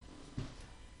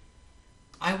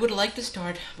I would like to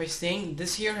start by saying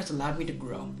this year has allowed me to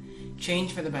grow,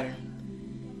 change for the better.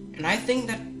 And I think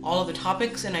that all of the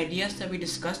topics and ideas that we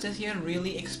discussed this year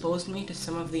really exposed me to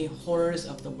some of the horrors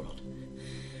of the world.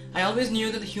 I always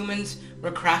knew that the humans were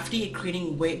crafty at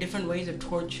creating different ways of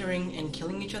torturing and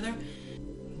killing each other,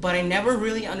 but I never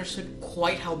really understood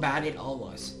quite how bad it all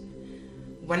was.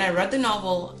 When I read the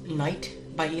novel Night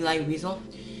by Elie Wiesel,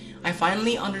 I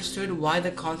finally understood why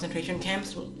the concentration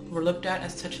camps were looked at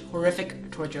as such horrific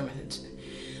torture methods.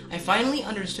 I finally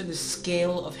understood the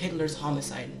scale of Hitler's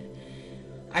homicide.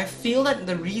 I feel that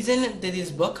the reason that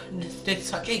this book did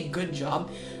such a good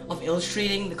job of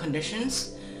illustrating the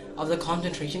conditions of the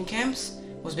concentration camps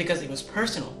was because it was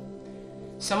personal.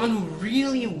 Someone who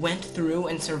really went through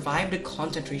and survived a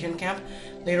concentration camp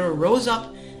later rose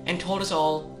up and told us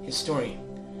all his story.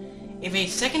 If a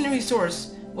secondary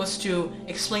source was to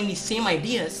explain these same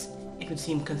ideas, it would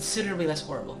seem considerably less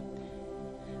horrible.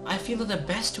 I feel that the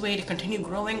best way to continue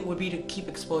growing would be to keep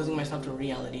exposing myself to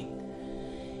reality.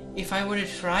 If I were to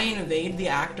try and evade the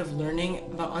act of learning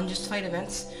about unjustified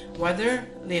events, whether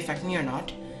they affect me or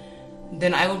not,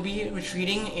 then I would be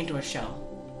retreating into a shell.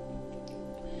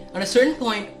 At a certain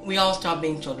point, we all stop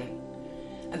being children.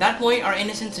 At that point, our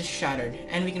innocence is shattered,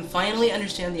 and we can finally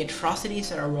understand the atrocities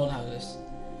that our world houses.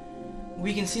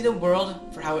 We can see the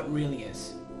world for how it really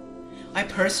is. I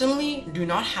personally do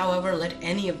not, however, let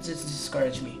any of this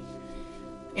discourage me.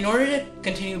 In order to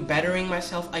continue bettering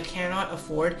myself, I cannot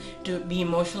afford to be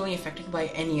emotionally affected by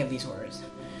any of these horrors.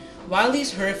 While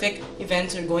these horrific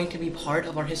events are going to be part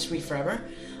of our history forever,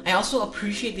 I also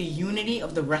appreciate the unity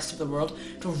of the rest of the world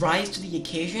to rise to the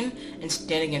occasion and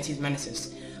stand against these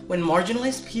menaces. When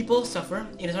marginalized people suffer,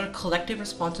 it is our collective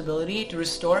responsibility to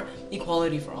restore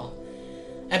equality for all.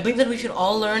 I believe that we should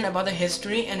all learn about the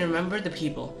history and remember the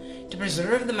people, to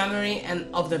preserve the memory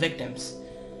of the victims,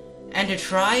 and to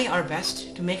try our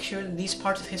best to make sure that these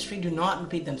parts of history do not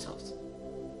repeat themselves.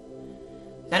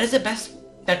 That is the best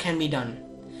that can be done.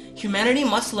 Humanity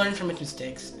must learn from its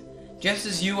mistakes, just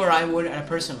as you or I would at a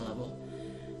personal level.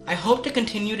 I hope to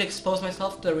continue to expose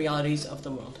myself to the realities of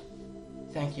the world.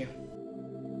 Thank you.